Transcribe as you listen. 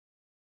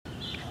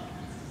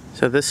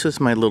So this was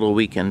my little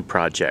weekend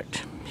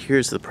project.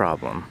 Here's the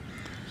problem.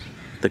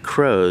 The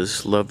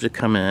crows love to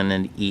come in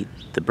and eat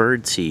the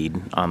bird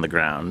seed on the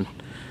ground.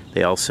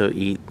 They also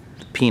eat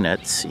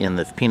peanuts in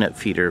the peanut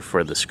feeder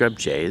for the scrub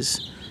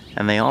jays,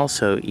 and they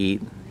also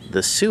eat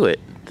the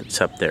suet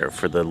that's up there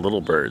for the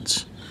little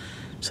birds.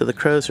 So the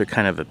crows are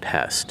kind of a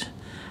pest.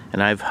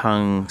 And I've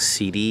hung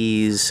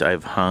CDs,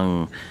 I've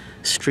hung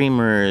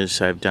streamers,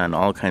 I've done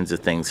all kinds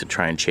of things to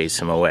try and chase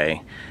them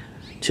away,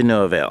 to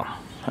no avail.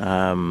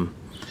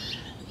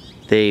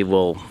 They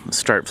will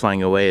start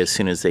flying away as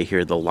soon as they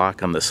hear the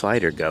lock on the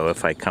slider go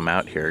if I come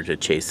out here to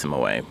chase them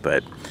away.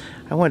 But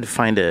I wanted to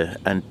find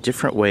a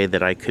different way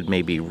that I could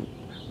maybe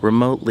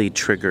remotely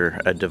trigger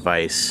a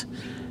device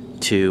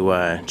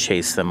to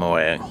chase them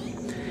away.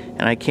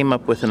 And I came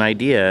up with an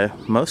idea,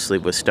 mostly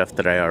with stuff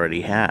that I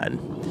already had.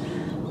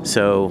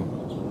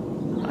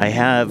 So I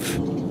have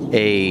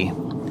a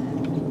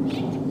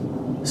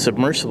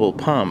submersible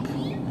pump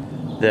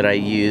that I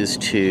use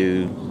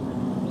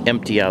to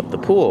empty out the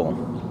pool.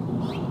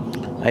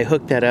 I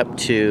hooked that up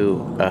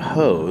to a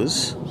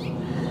hose,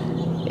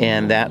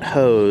 and that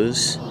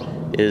hose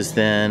is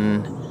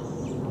then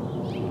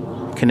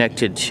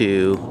connected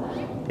to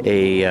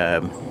a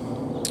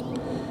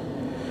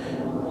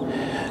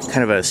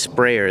kind of a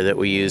sprayer that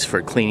we use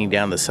for cleaning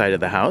down the side of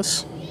the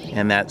house.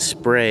 And that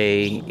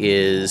spray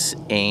is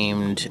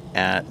aimed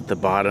at the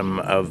bottom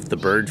of the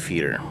bird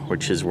feeder,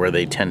 which is where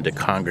they tend to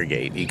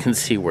congregate. You can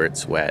see where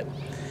it's wet.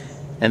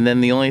 And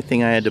then the only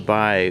thing I had to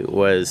buy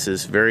was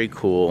this very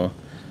cool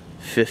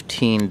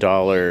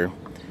 $15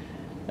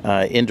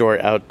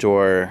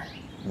 indoor-outdoor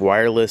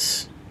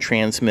wireless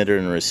transmitter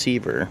and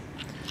receiver.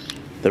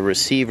 The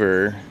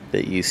receiver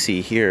that you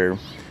see here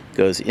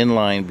goes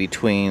inline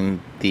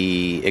between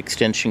the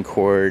extension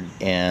cord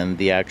and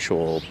the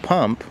actual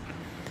pump,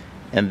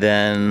 and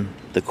then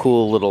the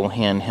cool little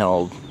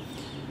handheld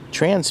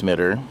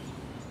transmitter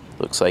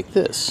looks like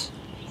this.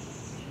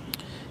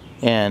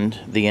 And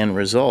the end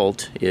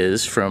result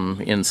is, from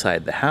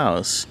inside the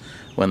house,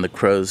 when the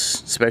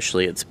crows,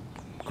 especially, it's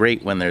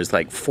great when there's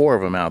like 4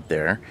 of them out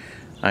there,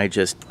 I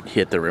just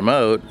hit the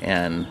remote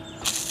and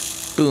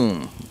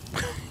boom.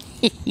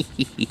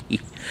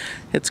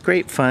 It's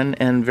great fun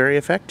and very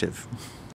effective.